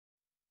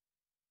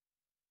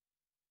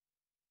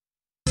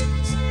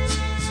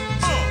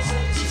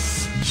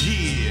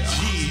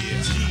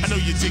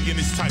digging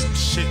this type of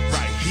shit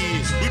right here.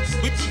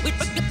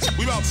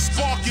 We about to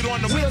spark it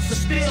on the wheels of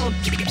steel.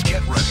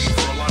 Get ready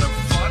for a lot of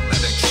fun and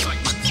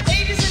excitement.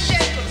 Ladies and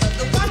gentlemen,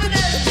 the one and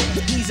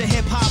only. He's a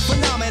hip-hop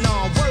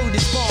phenomenon, word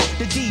is born.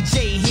 The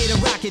DJ here to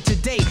rock it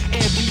today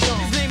and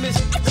beyond. His name is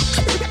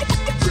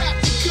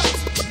Krafty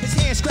Kuts. His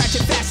hands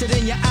scratching faster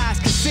than your eyes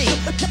can see.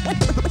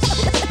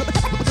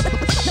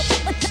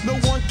 No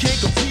one can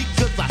compete,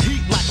 cause I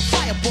heat like a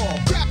fireball.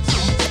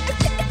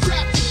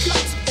 Krafty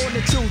Kuts. On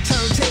the two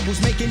turntables,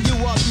 making you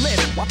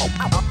uplift.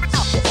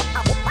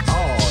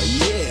 Oh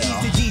yeah.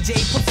 He's the DJ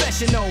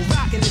professional,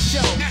 rocking the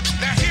show. Now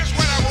here's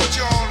what I want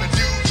you all to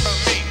do for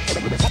me.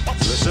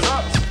 Listen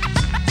up.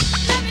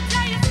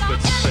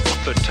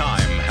 The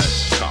time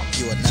has come.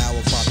 You are now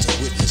about to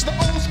witness the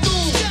old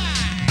school.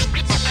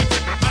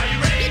 Are you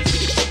ready?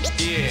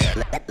 Yeah.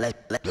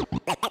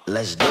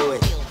 Let's do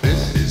it.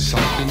 This is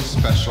something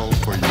special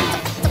for you.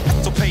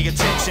 So pay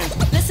attention.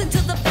 Listen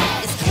to the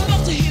baddest. I'd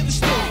love to hear the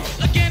story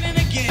again and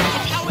again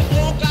of how it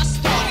all got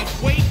started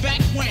way back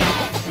when.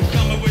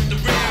 Coming with the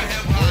real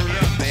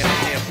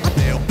hip-hop.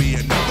 There'll be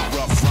another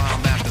rough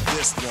rhyme after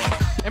this one.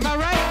 Am I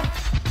right?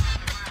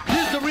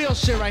 This is the real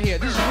shit right here.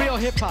 This is real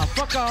hip hop.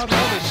 Fuck all the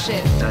other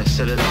shit. I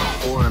said it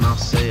before and I'll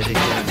say it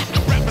again.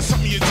 Rap is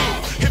something you do.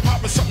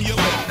 Hip-hop is something you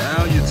live.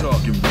 Now you're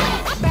talking,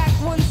 brother. Back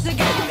once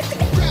again.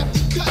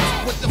 Krafty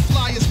Kuts with the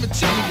flyest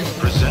material.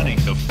 Presenting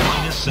the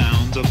finest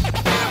sounds of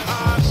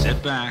hip-hop.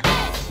 Sit back,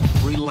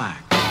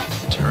 relax,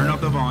 turn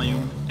up the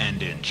volume,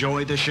 and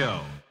enjoy the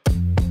show.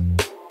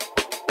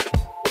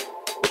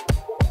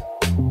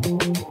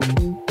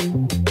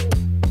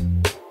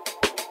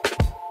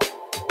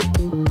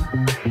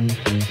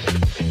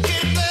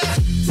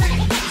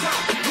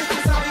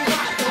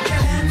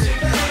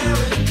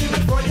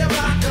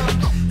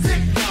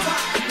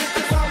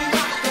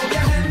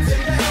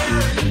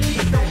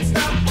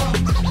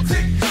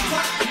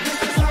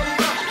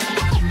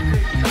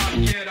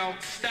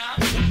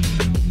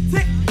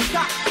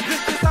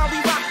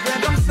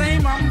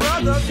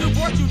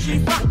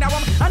 Now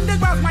I'm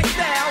underground my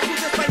style, you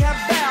just may have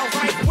valves,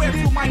 I swear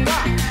to my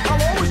God,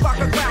 I'll always rock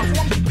the ground.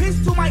 So I'm peace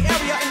to my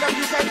area in the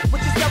UK,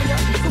 which is area.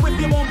 So if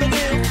you're on the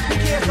hill, who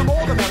cares, I'm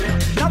all the merrier.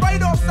 Now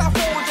right off South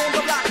Orange on the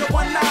block of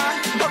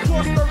 19,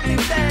 across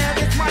 13th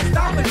Ave, it's my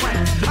stomping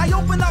ground. I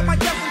open up my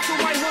desk into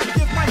my hood,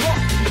 give my heart,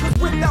 cause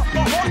without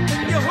the heart,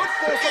 then your hood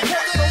for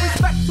support. So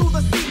respect to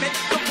the cement,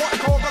 the part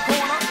called the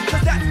corner,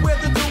 cause that's where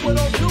the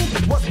do-it-all do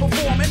was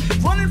performing.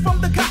 Running from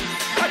the cops,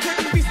 I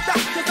couldn't be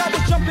stopped, cause I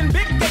was jumping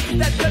big gates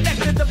that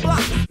connected the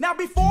block. Now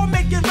before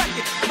making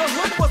records, the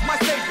hood was my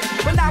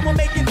savior, but now we're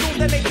making tunes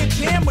that make a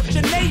jam with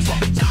your neighbor.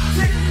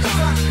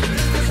 Tick-tock,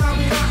 this is how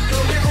we rock,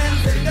 throw your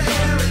hands in the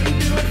air and you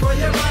do it for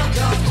your rock,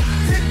 y'all.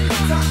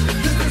 Tick-tock,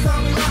 this is how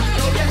we rock,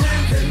 throw your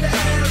hands in the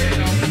air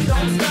and you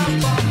don't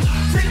stop, y'all.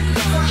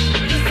 Tick-tock,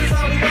 this is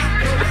how we rock,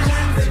 throw your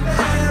hands in the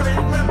air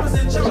and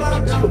represent your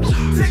rock, y'all.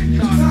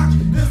 Tick-tock,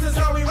 this is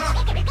how we rock.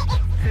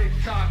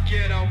 Tick-tock,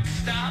 you don't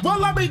stop.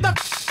 Well, I mean the...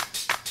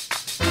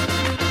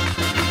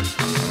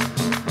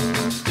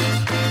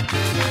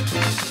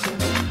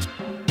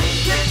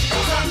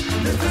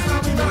 This is how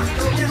we rock,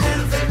 throw your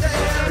hands in the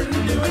air and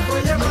do it for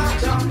your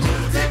rock, y'all.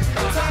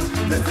 Tick-tock,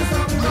 this is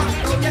how we rock,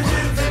 throw your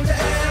hands in the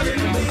air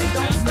and please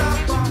don't stop,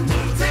 y'all.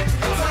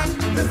 Tick-tock,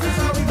 this is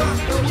how we rock,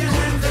 throw your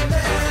hands in the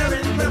air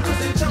and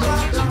represent your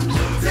rock, y'all.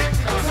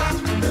 Tick-tock,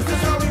 this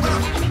is how we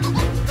rock.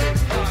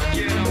 Tick-tock,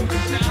 you don't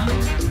stop.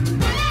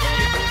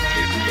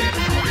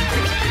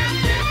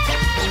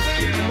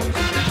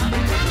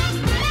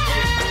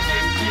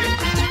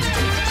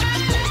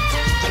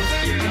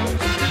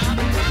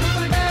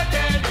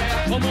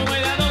 Como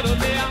baila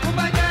Dorotea,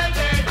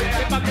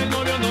 que pa' que el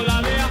novio no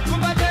la vea.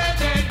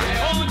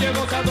 Oye,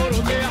 goza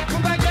Dorotea,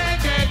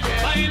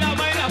 baila,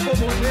 baila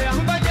como sea.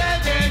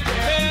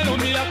 Pero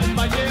mira,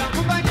 cumballea,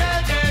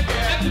 cumballea,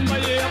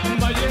 cumballea,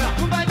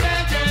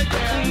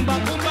 cumba,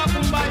 cumba,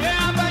 cumballea,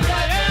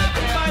 cumballea,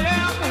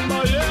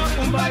 cumballea,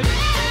 cumballea.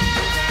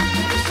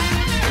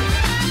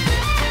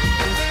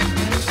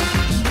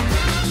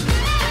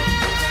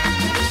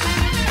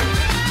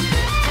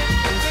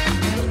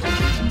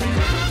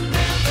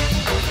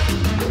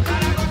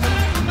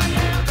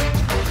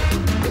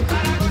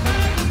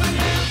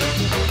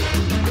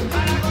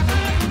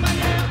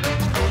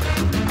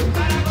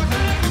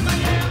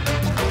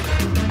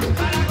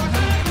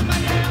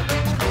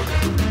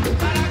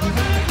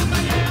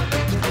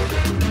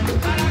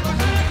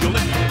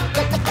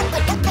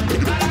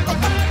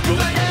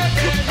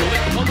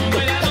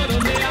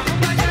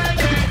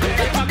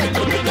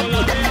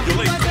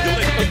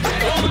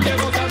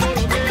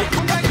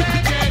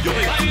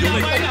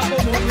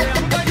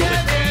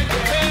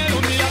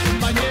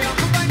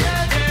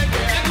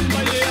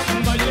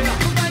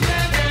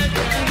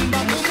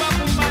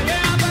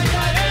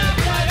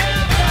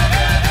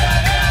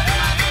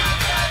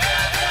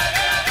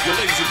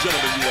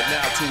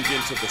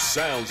 To the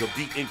sounds of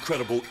the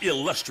incredible,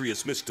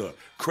 illustrious Mr.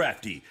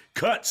 Krafty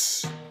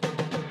Kuts.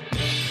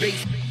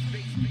 Bass.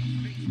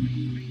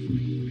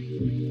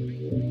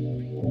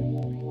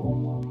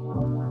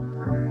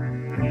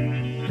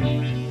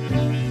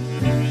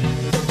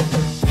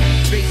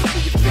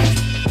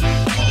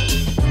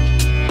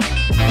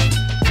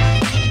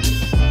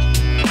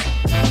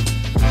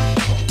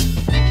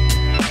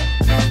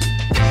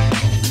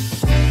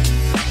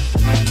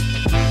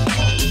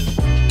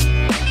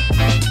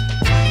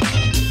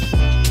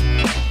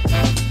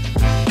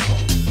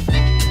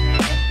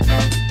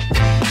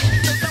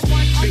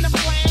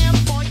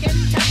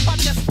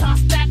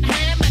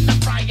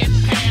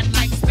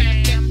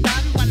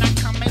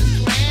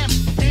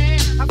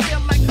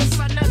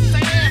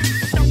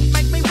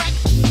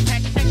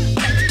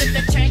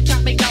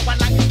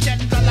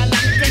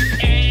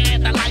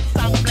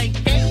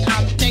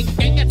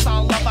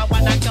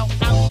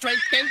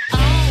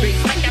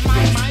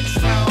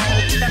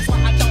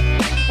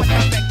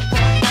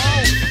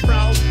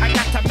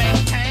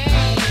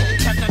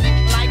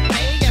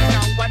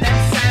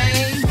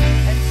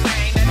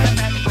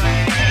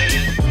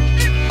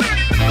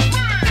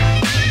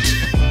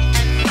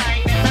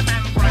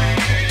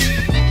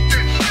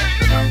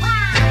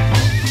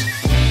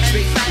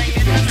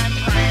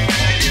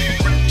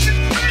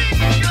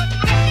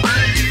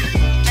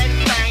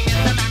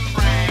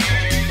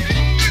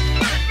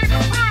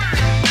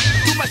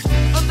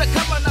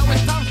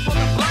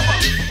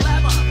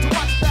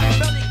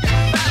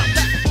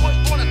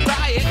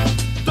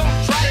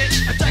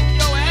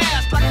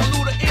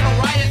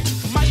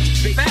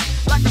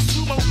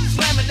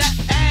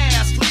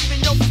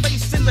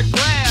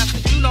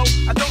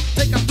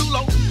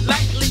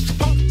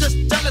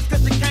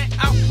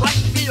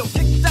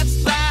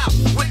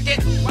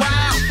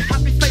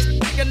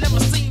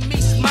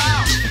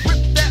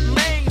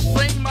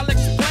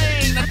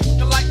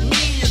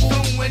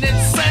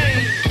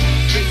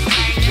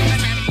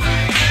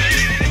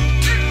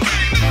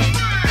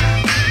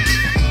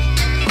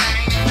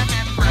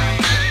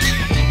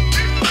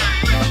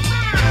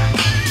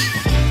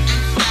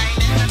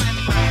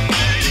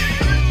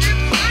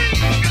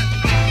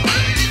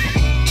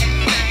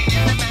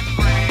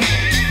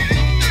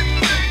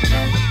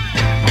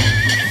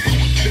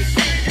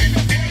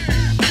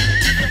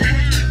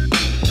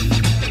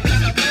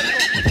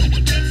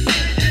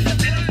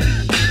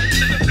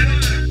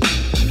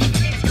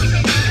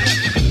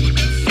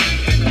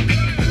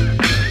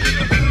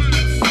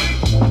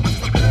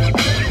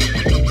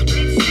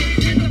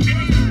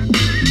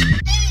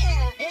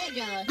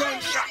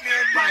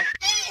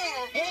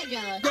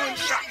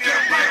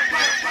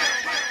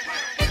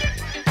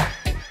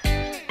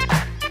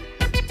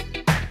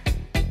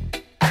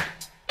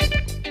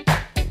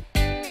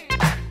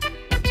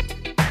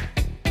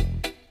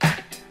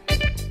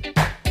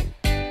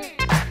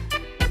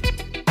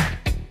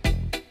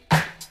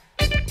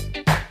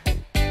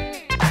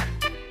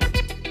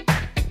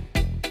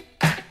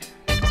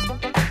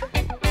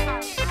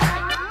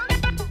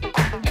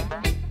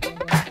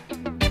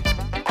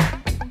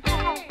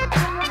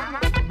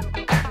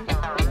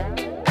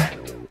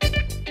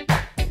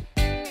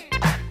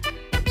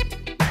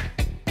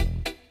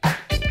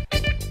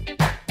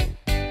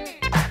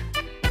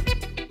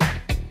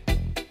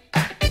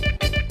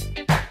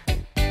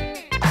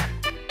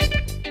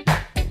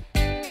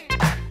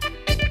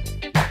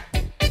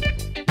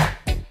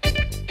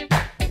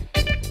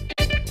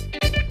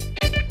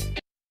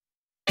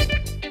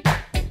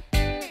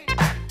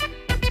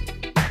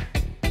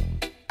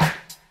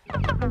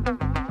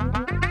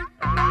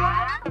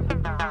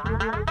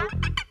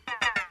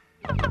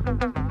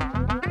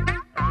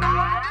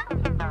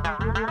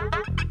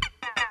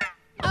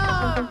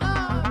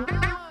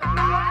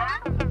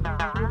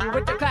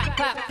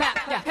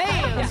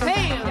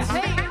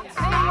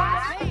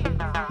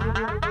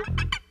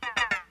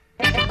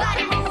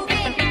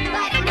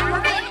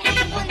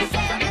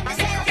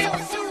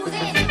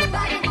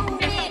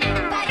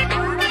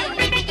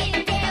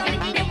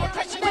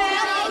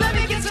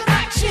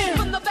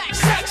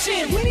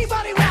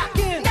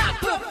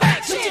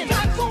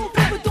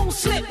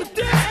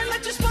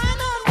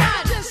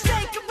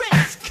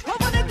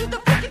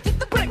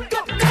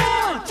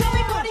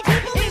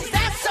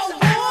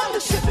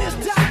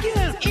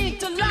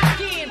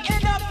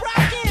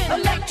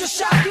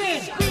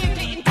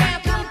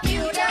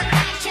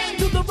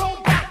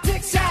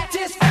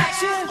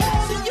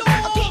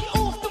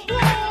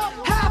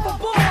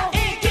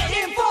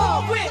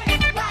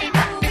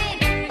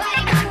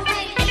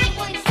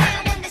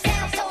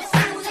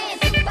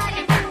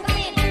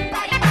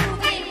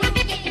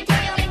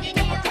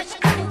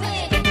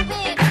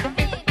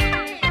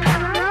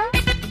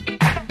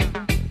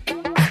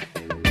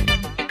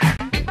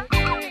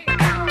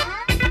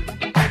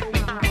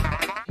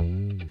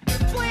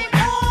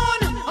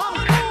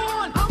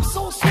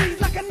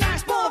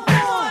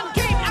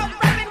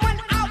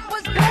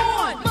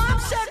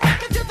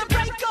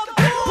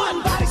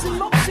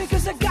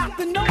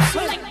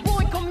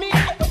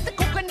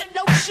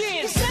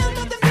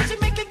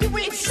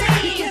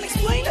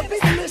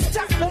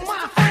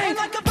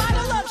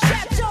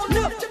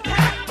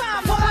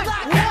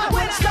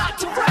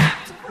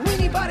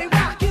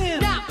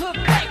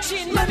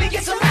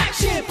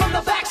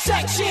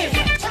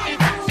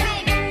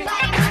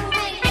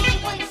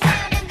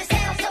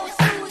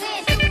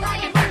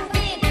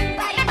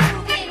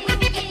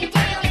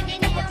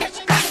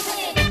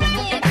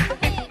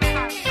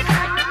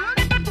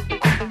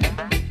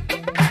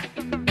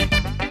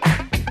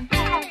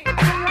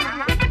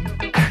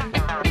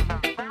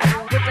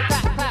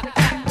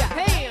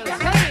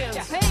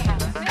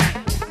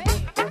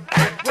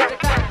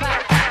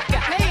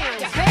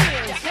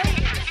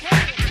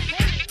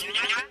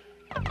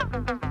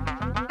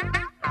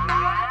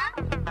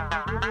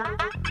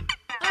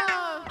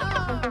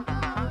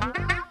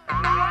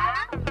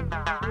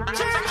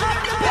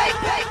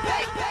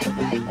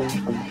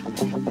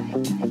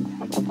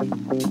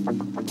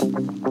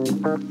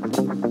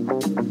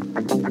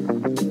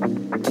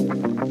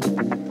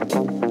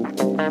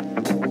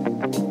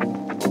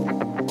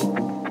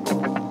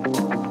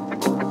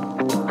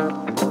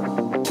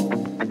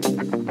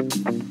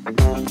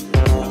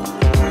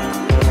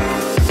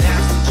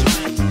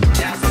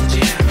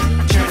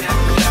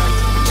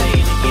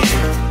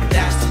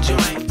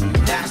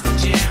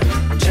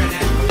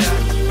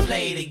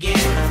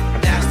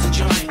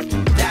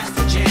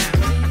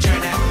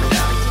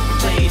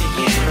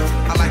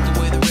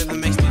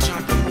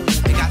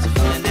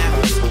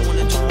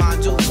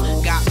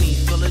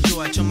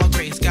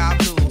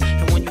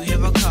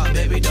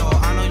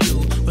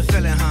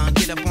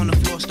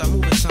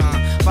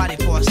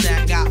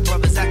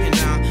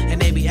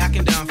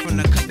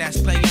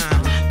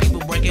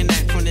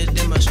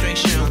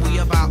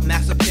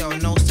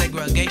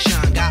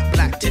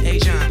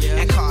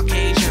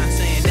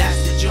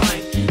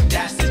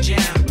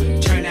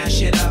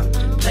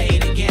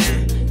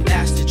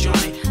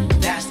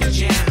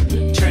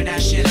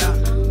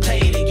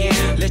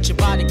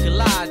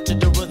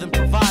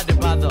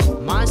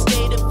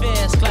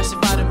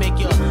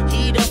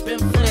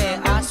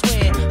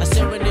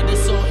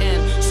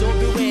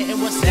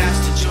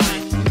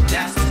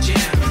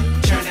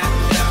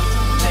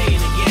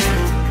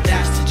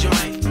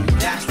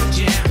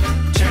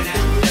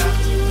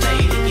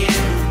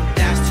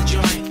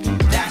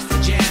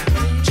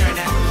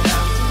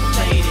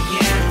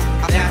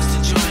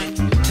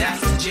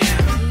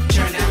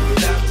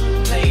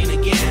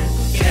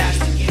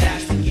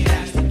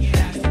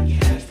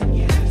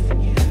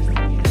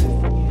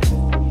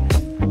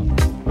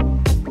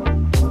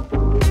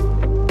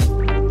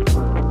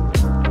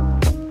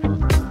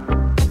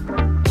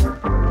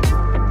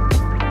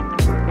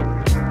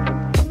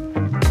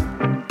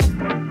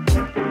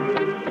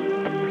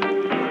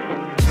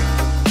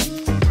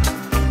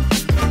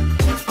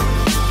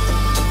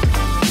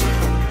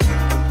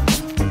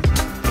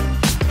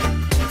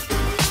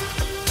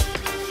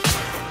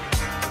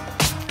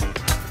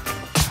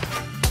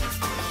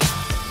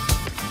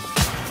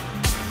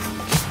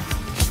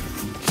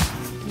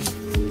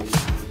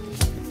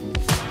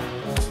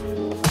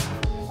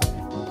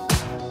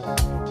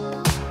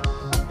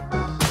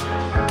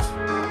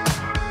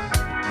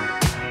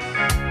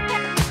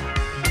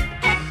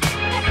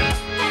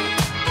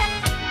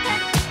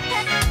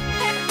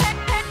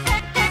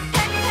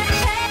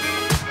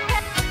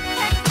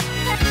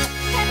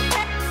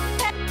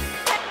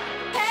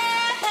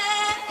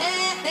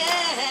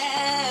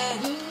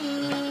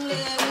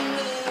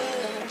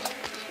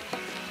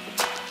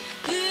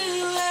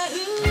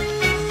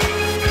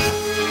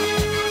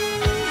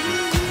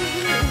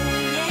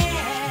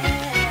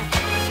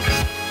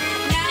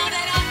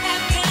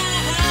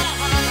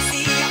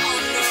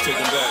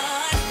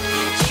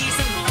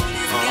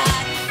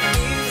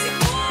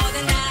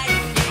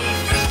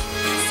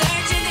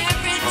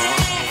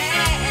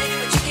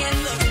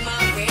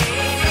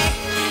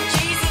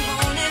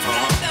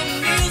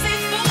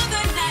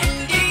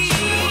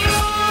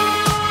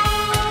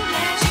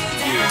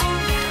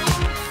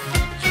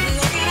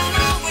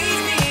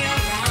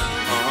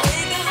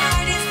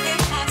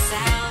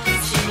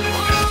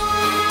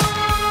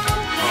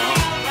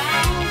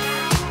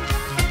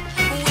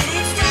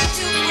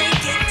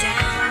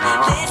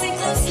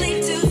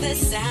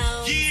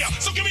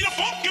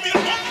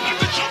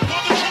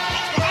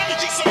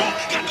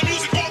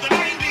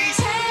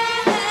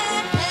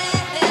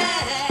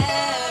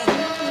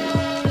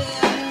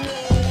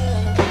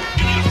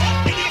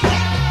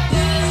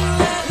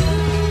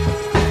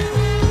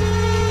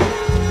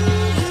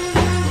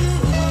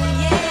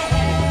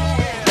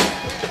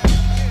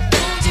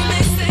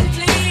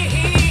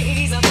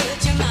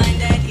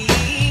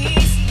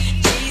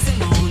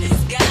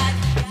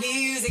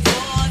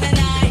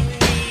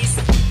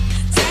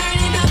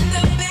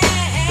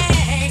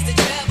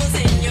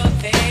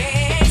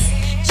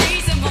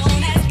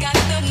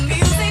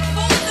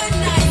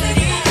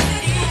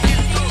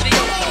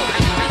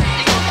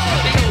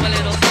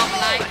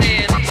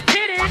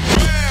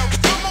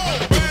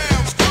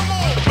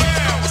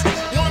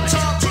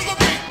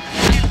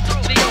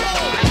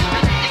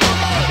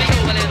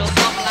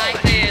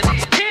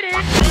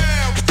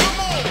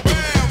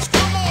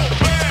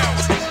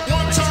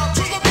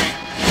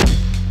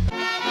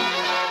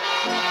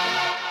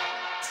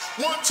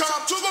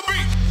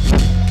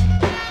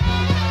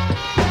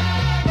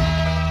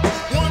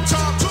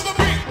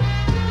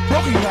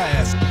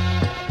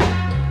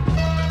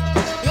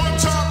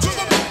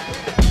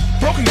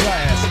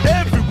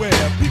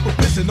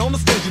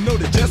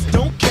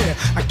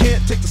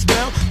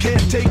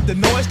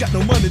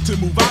 To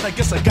move out, I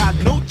guess I got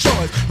no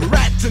choice.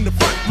 Rats in the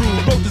front room,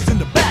 roaches in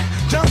the back,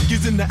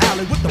 junkies in the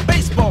alley with the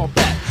baseball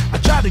bat. I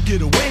tried to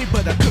get away,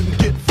 but I couldn't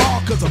get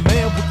far, cause a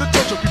man with the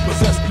torture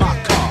repossessed my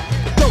car.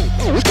 Don't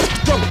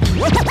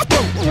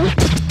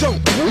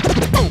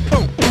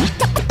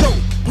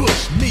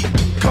push me,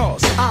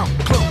 cause I'm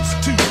close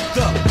to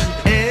the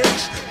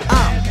edge.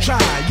 I'm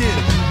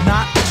trying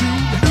not to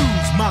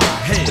lose my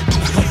head.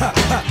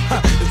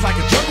 It's like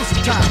a jungle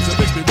sometimes, it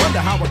makes me wonder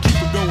how I keep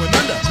from going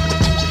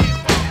under.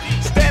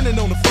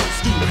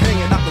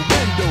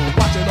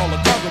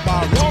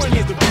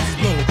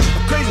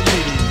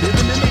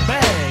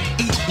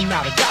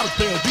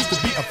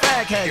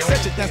 tag,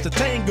 set it, that's the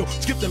tango.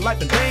 Skip the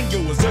life and dango.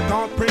 A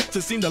zircon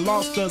princess seemed to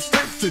lost her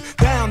senses.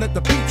 Down at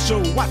the peep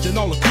show, watching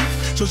all the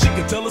peeps, so she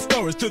could tell her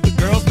stories to the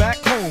girls back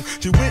home.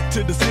 She went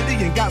to the city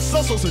and got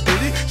so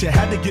diddy. She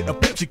had to get a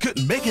pimp, she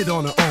couldn't make it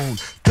on her own.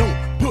 Don't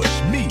push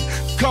me,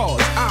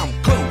 cause I'm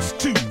close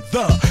to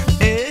the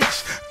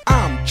edge.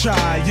 I'm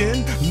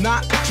trying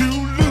not to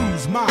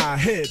lose my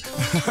head.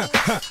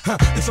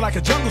 It's like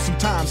a jungle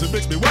sometimes, it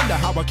makes me wonder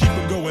how I keep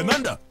from going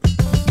under.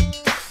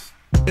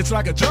 It's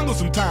like a jungle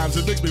sometimes,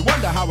 it makes me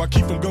wonder how I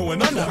keep from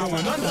going under.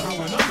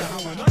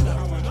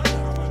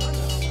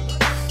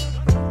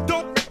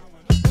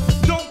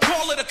 Don't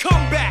call it a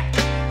comeback.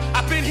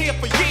 I've been here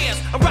for years,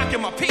 I'm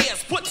rocking my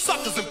peers, putting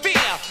suckers in fear,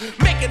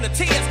 making the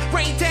tears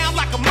rain down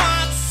like a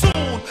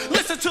monsoon.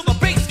 Listen to the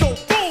bass go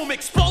boom,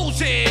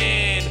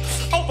 explosion,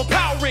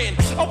 overpowering,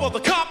 over the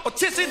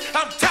competition,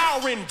 I'm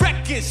towering,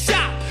 wrecking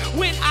shop.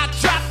 When I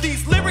drop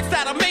these lyrics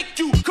that'll make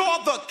you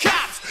call the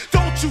cops.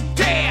 Don't you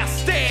dare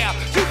stare,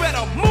 you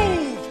better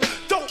move,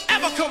 don't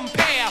ever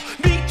compare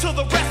me to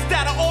the rest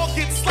that'll all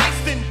get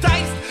sliced and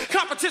diced.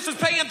 Competition's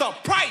paying the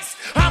price,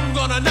 I'm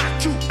gonna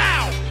knock you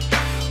out.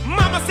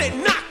 Mama said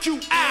knock you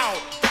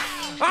out.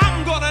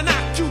 I'm gonna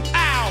knock you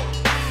out.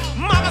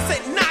 Mama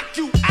said knock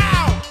you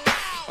out.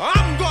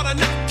 I'm gonna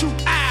knock you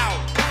out.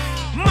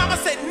 Mama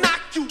said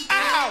knock you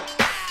out.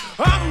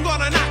 I'm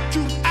gonna knock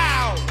you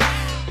out.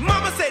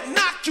 Mama said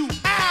knock you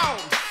out.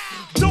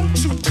 Don't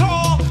you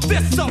call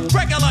this a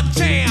regular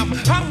jam.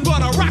 I'm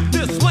gonna rock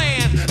this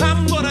land.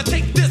 I'm gonna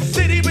take this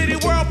city bitty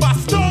world by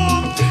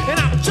storm. And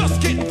I'm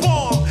just getting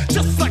warm.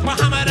 Just like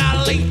Muhammad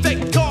Ali, they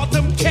called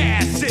him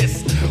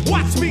Cassius.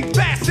 Watch me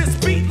bash this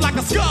beat like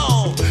a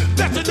skull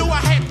that you knew I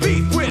had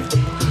beef with.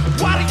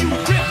 Why do you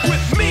rip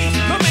with me,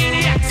 a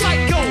maniac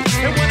psycho?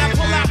 And when I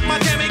pull out my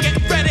jam and get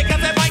ready,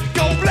 cause it might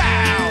go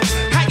loud.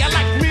 How you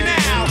like me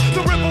now?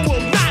 The river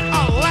will not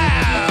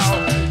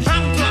allow.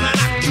 I'm gonna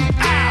knock you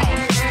out.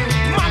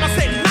 Mama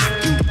said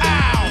knock you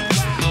out.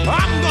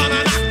 I'm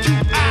gonna knock you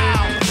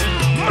out.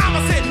 Mama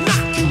said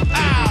knock you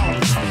out.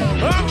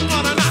 I'm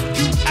gonna knock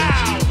you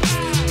out.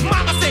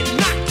 Mama said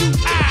knock you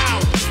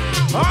out.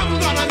 I'm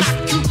gonna knock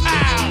you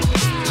out.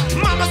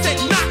 Mama said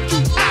knock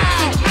you out.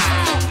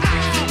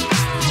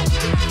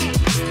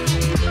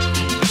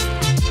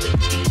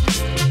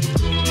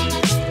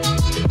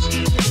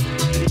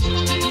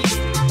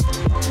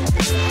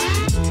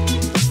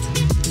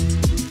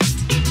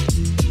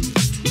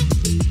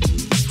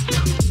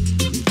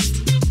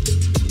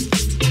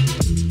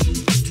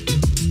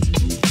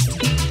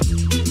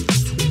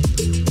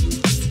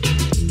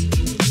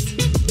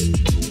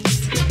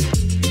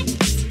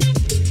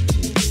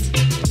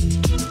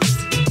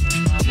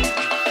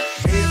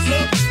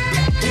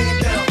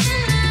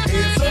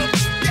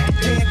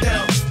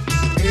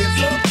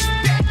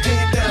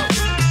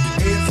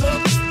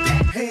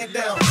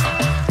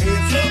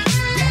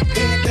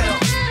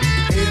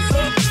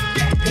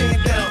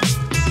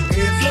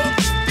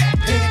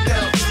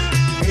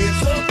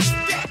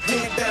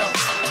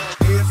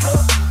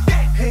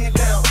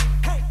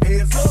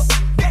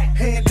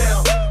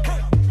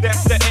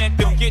 That's the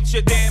anthem, get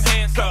your damn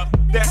hands up.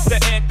 That's the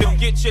anthem,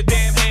 get your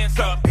damn hands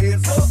up.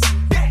 Hands up,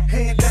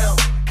 hand down,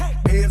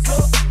 hands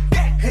up,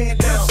 hand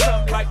down.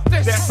 Something like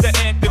this. That's the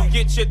anthem,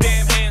 get your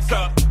damn hands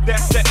up.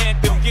 That's the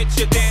anthem, get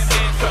your damn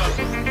hands up.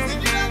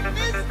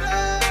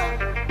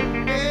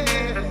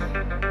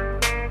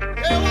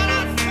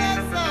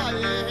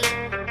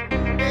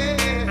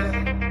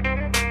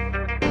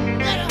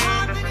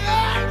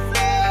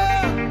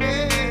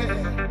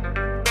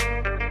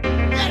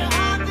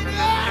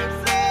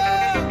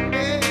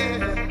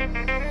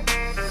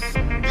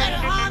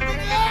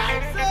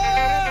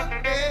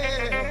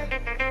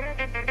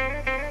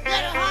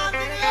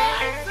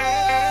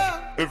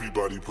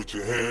 Everybody put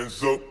your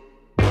hands up.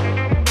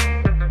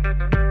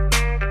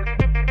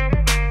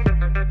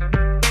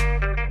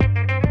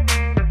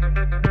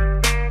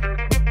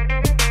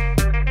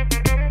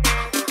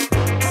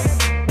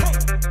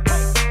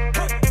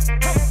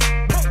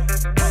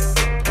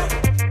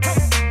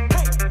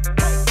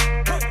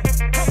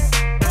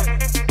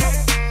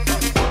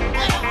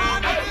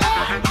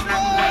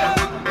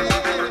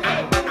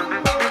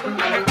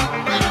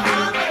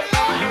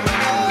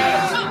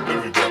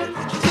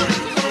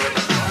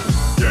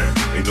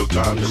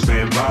 Time to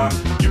stand by,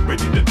 get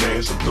ready to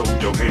dance and throw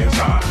your hands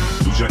high.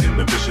 Lose your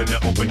inhibition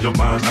and open your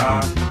mind's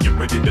eye. Get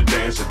ready to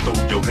dance and throw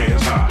your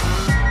hands high.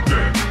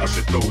 Yeah, I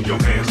said throw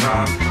your hands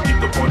high. Keep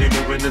the party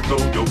moving and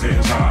throw your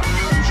hands high.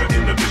 Lose your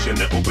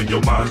inhibition and open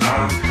your mind's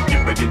eye.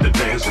 Get ready to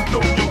dance and throw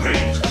your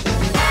hands.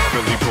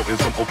 Really potent,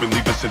 some openly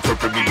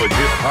misinterpret me, but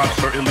hip-hop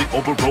certainly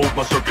overrode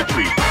my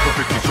circuitry.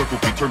 Perfectly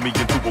circled me, turned me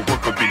into a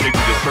work of behavior.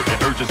 A certain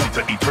urgency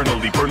to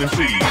eternally burn and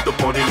see. Keep the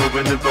party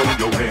moving and throw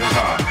your hands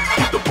high.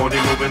 Keep the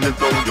party moving and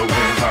throw your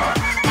hands high.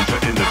 Lose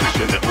your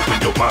inhibition and open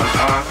your mind's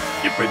eye.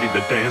 Get ready to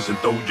dance and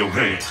throw your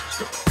hands.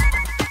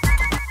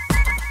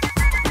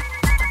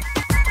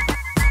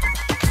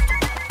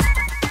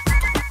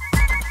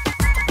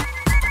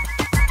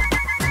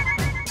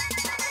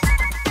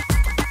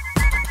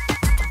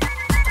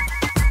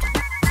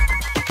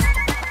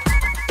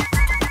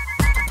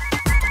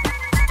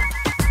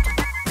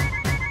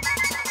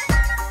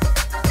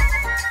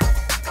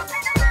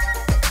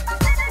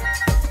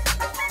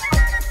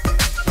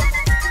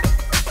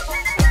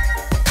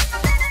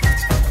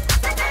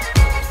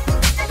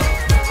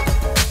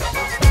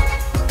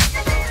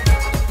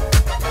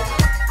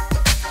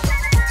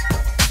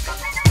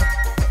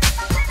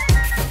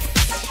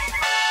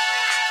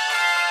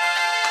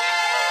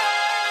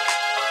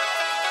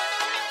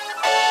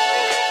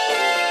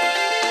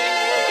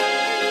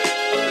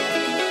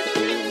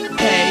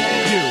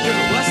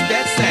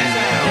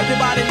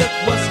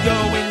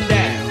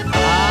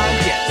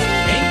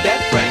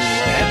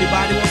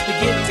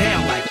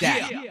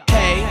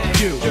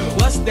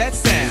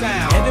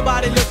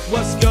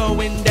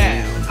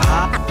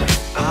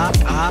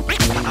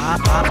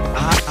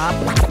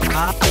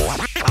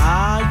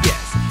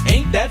 yes,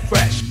 ain't that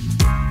fresh?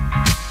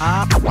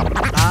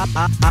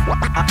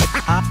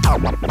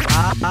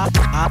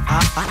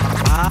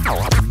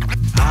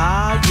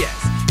 Yes,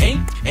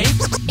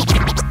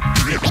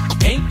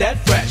 ain't that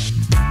fresh?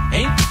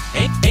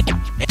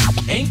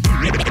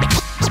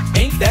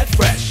 Ain't that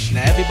fresh?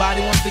 Now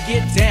everybody wants to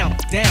get down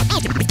like that.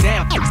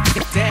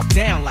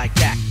 Down like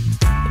that.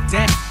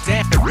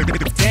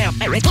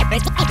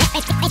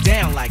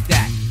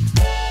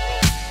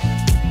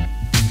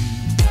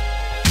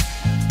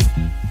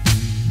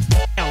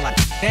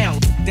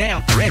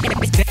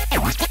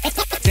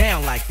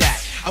 Down like that.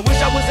 I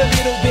wish I was a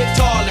little bit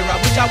taller. I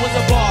wish I was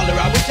a baller.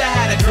 I wish I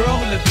had a girl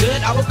who looked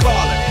good, I would call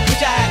her.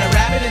 Wish I had a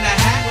rabbit in a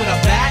hat with a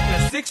bat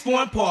and a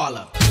 6'4"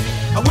 parlor.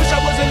 I wish I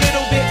was a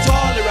little bit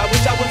taller. I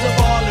wish I was a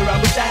baller. I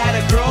wish I had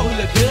a girl who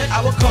looked good,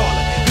 I would call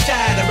her. Wish I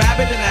had a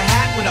rabbit in a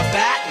hat with a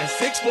bat and a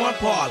 6'4"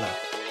 parlor.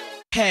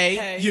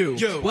 Hey, you,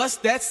 what's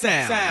that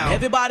sound?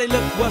 Everybody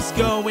look what's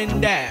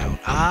going down.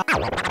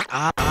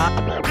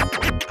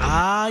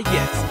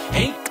 Yes,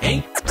 ain't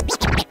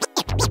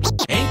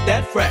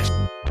that fresh?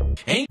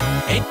 Ain't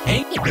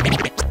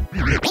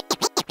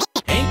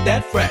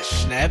that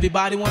fresh? Now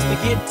everybody wants to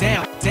get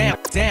down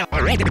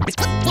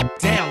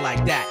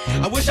like that.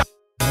 I wish I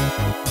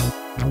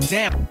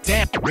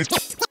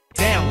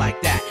down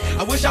like that.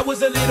 I wish I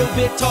was a little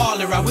bit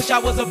taller. I wish I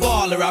was a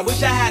baller. I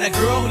wish I had a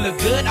girl who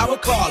looked good, I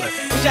would call her.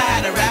 Wish I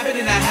had a rabbit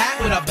in a hat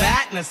with a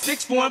bat and a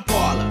 6'4"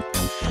 parlor.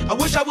 I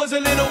wish I was a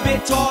little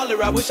bit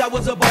taller. I wish I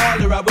was a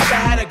baller. I wish I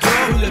had a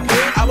girl who looked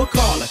good, I would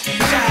call her.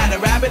 Wish I had a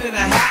rabbit in a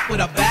hat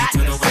with a bat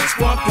and a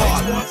 6'1"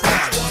 parlor.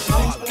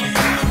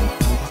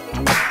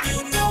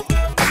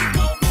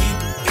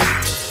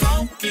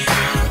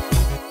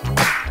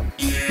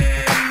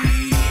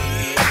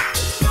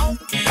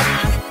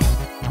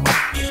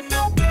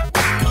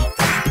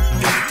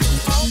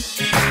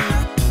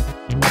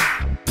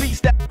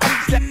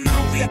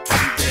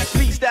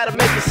 Beats that'll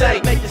make you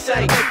say, make you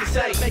say, make you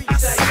say, make you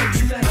say, make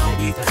you say.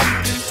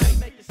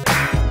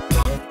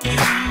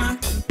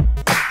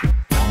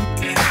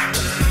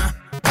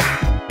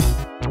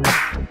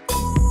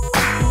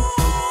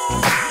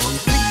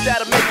 Beats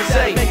that'll make you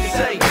say, make you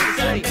say, make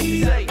you say, make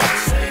you say.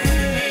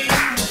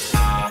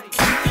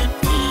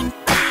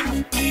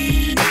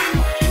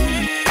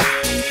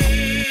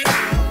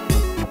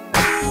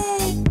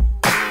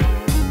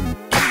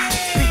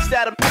 Beats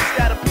that'll, beats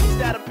that'll, beats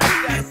that'll, beats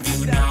that'll,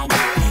 beats that'll.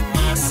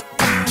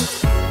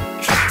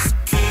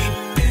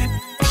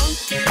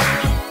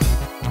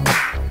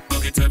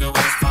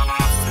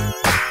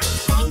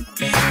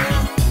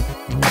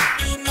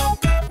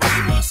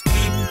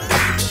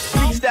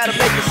 That'll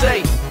make you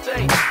say,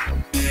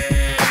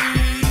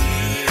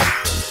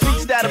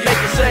 freaks that'll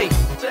make you say,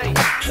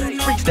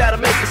 freaks that'll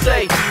make you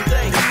say,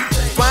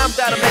 rhymes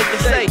that'll make you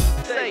say,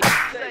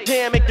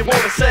 jam make you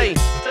wanna say,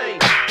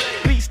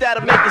 beats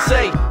that'll make you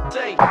say,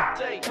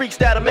 freaks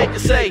that'll make you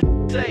say,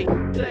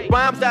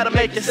 rhymes that'll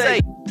make you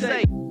say,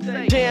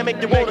 jam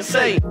make you wanna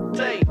say,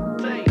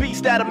 beats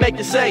that'll make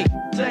you say,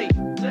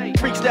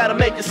 freaks that'll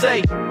make you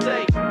say,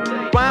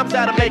 rhymes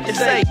that'll make you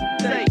say,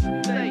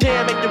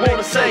 jam make you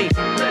wanna say.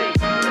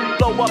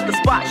 Blow up the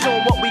spot, show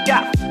 'em what we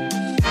got.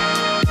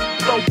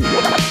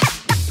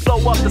 Blow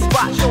up the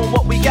spot, show 'em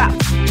what we got.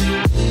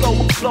 Blow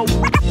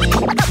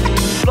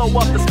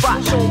up the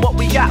spot, show 'em what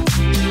we got.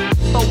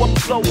 Blow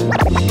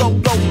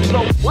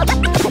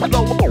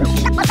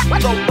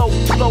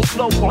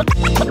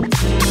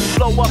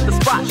up the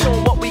spot, show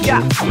 'em what we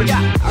got.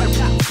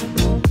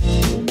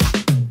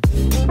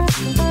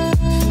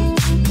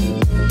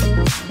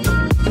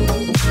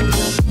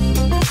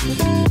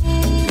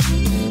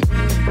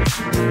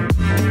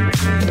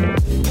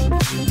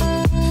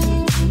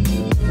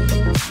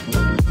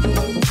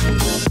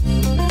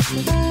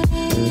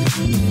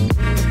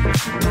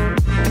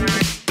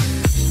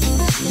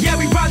 Yeah,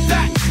 we run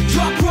that.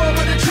 Drop raw on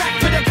the track,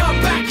 but they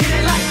come back, hit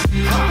it like.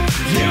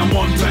 Yeah, I'm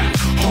on that.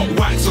 Hot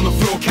wax on the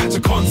floor, catch a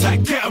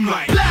contact, get 'em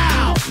like.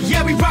 Blow.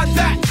 Yeah, we run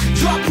that.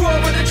 Drop raw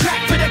on the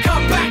track, but they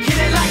come back, hit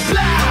it like.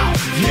 Blow.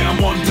 Yeah,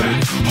 I'm on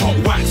that. Hot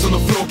wax on the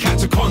floor,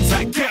 catch a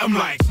contact, get 'em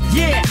like.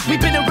 Yeah,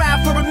 we've been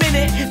around for a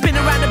minute. Been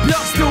around the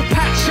block, still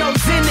pack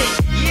shows in it.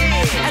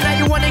 Yeah, and now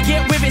you wanna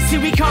get with it. See,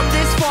 we come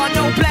this far,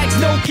 no blacks,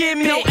 no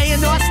gimmicks. No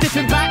A&R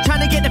sniffing back,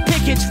 trying to get the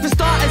pickage. For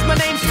starters, my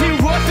name's too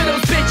raw for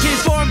those bitches.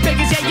 Foreign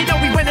beggars, yeah, you know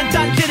we went and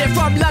done did it.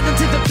 From London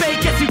to the Bay,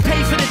 guess who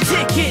paid for the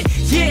ticket?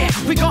 Yeah,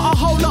 we got a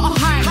whole lot of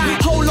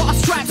hype, whole lot of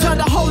stripes, and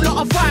a whole lot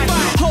of vibes.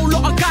 Whole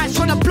lot of guys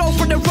trying to blow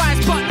from the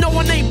rise, but no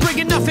one ain't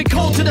bringing nothing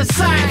cold to the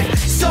side.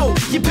 So,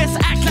 you best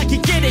act like you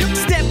get it.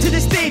 Step to the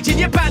stage and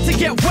you're about to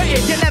get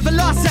wetted. You never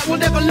lost, that will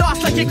never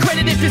last like your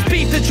credit. If it's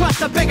beef and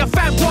trust, I beg a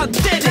fan one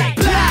did it.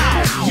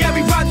 Blow. Yeah,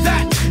 we run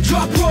that.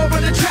 Drop raw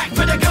on the track,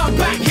 but they come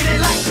back, hit it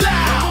like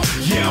blow.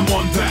 Yeah, I'm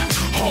on that.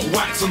 Hot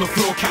wax on the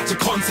floor, catch a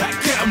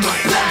contact, get 'em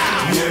like. Blow.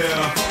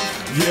 Yeah,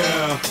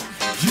 yeah,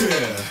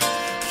 yeah,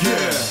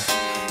 yeah,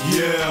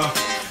 yeah,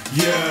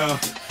 yeah,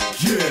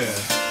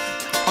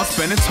 yeah. I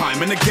spending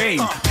time in the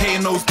game,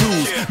 paying those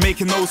dues,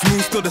 making those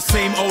moves. Still the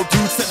same old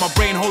dude. Set my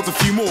brain holds a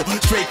few more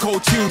straight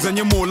cold tunes, and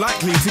you're more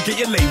likely to get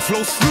your lane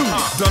flow through.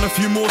 Done a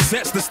few more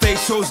sets, the stage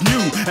show's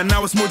new, and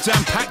now it's more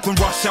jam-packed than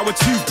Rush Hour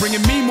 2,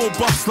 bringing me more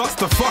buff sluts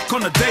to fuck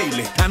on a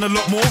daily, and a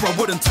lot more I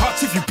wouldn't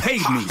touch if you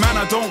paid me. Man,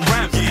 I don't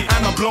rap,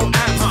 and I blow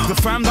amps. The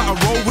fam that I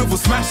roll with will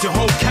smash your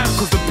whole camp,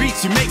 cause the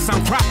beats you make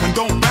sound crap and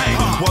don't bang,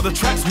 while the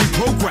tracks we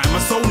program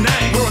are so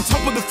nang. We're on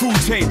top of the food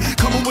chain,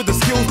 coming with the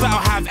skills that'll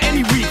have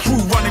any weak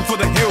crew running for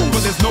the hills.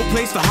 But there's no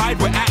place to hide,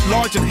 we're at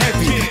large and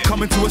heavy.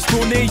 Coming to a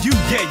store near you,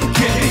 yeah, you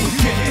get it.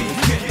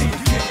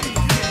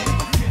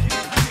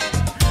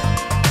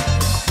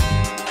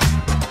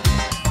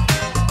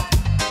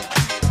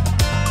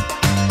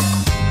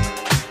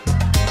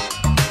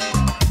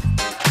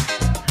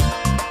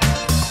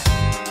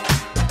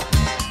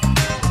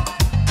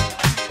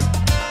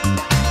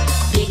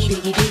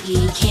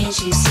 Can't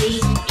you see?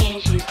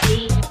 Can't you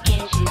see?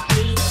 Can't you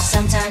see?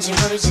 Sometimes your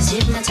words just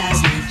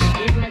hypnotize me.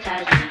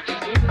 Hypnotize me.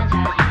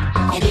 Hypnotize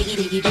me. And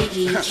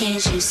Biggie,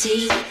 can't you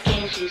see?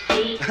 Can't you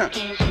see?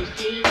 Can't you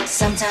see?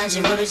 Sometimes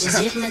your words just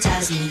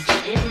hypnotize me.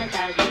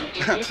 Hypnotize me.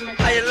 Hypnotize me.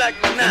 How you like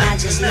me now? And I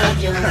just love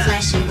your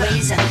flashy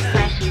ways.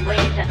 Flashy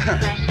ways.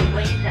 Flashy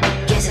ways.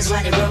 Guess that's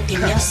why they're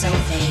broken. You're so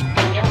fake.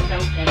 You're so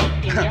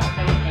fake. You're so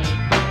fake.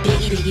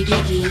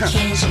 Biggie,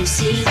 can't you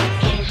see?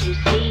 Can't you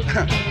see?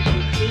 Can't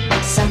you see?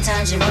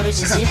 Sometimes your words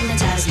just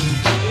hypnotize me.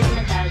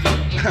 Hypnotize me.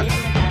 Hypnotize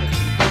me.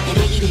 And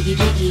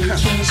Biggie,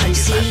 can't you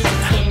see?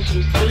 Can't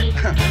you see?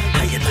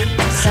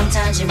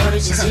 Sometimes your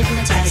words just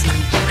hypnotize me.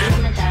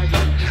 Hypnotize me.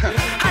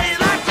 How you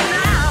like me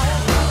now?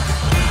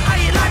 How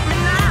you like me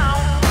now?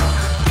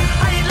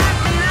 How you like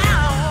me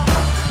now?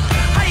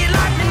 How you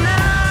like me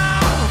now?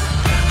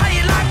 How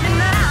you like me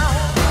now?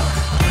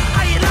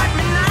 How you like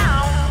me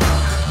now?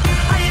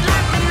 How you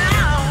like me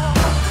now?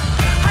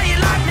 How you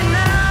like me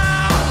now?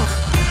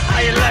 How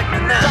you like me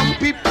now? Some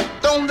people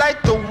don't like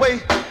the way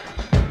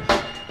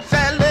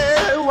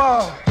Sally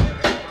walk.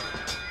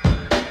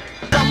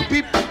 Some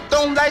people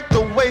don't like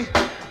the way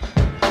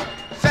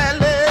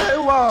Sally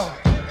walk.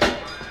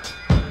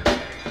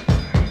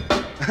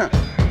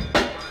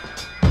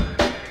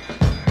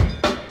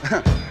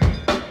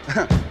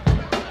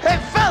 Hey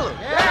fella,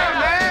 yeah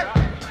man,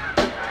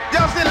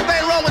 y'all see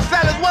anything wrong with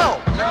Sally's walk?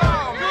 No,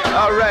 man.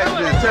 All right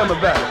then, tell me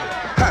about it.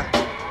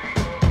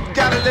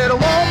 Got a little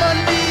woman,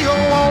 be a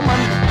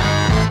woman.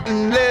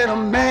 Let a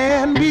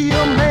man be a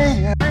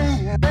man.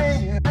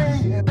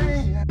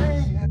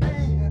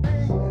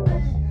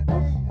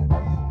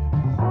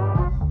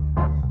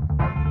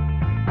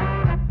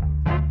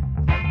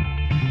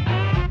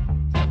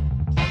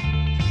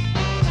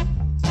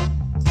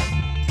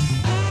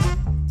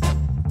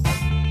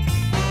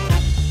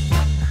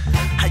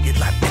 How you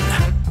like me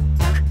now?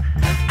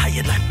 How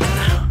you like me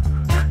now?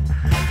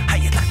 How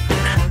you like me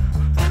now?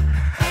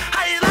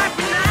 How you like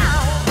me now?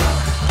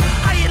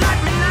 How you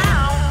like me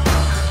now?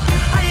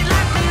 How you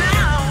like me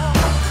now?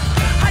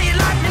 How you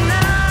like me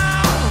now?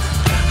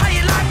 How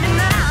you like me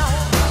now?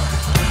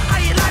 How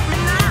you like me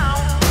now?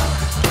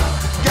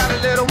 Got a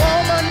little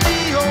woman, be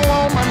a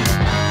woman.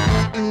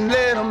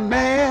 Let a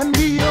man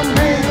be a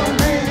man.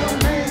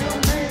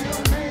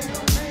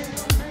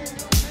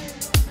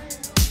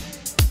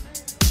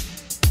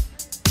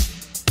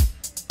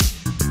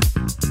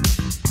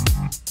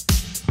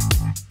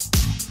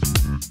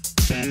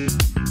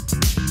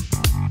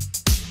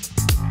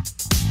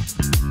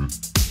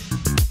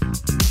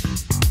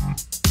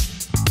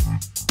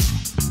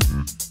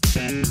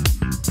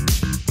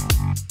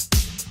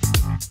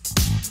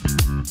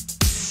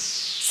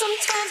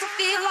 Sometimes I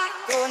feel like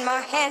throwing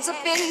my hands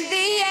up in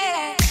the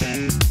air.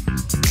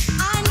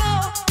 I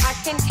know I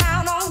can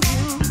count on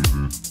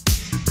you.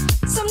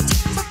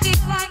 Sometimes I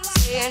feel like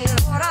saying,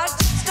 Lord, I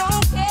just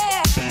don't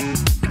care.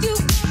 You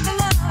got the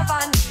love I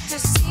need to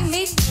see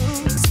me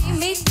through. See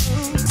me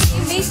through. See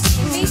me,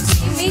 see me,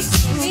 see me,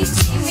 see me,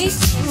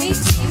 see me,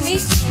 see me,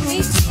 see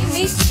me, see me, see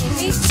me, see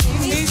me, see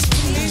me, see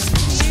me.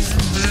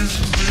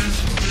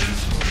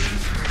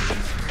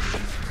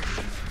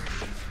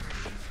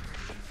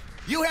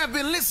 You have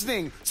been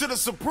listening to the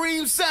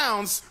supreme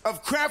sounds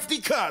of Krafty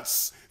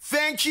Kuts.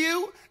 Thank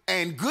you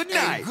and good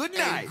night. Good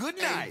night. Good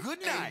night.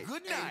 Good night.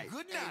 Good night. Good night.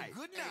 Good night.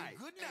 Good night.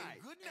 Good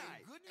night.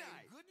 Good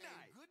night. Good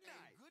night.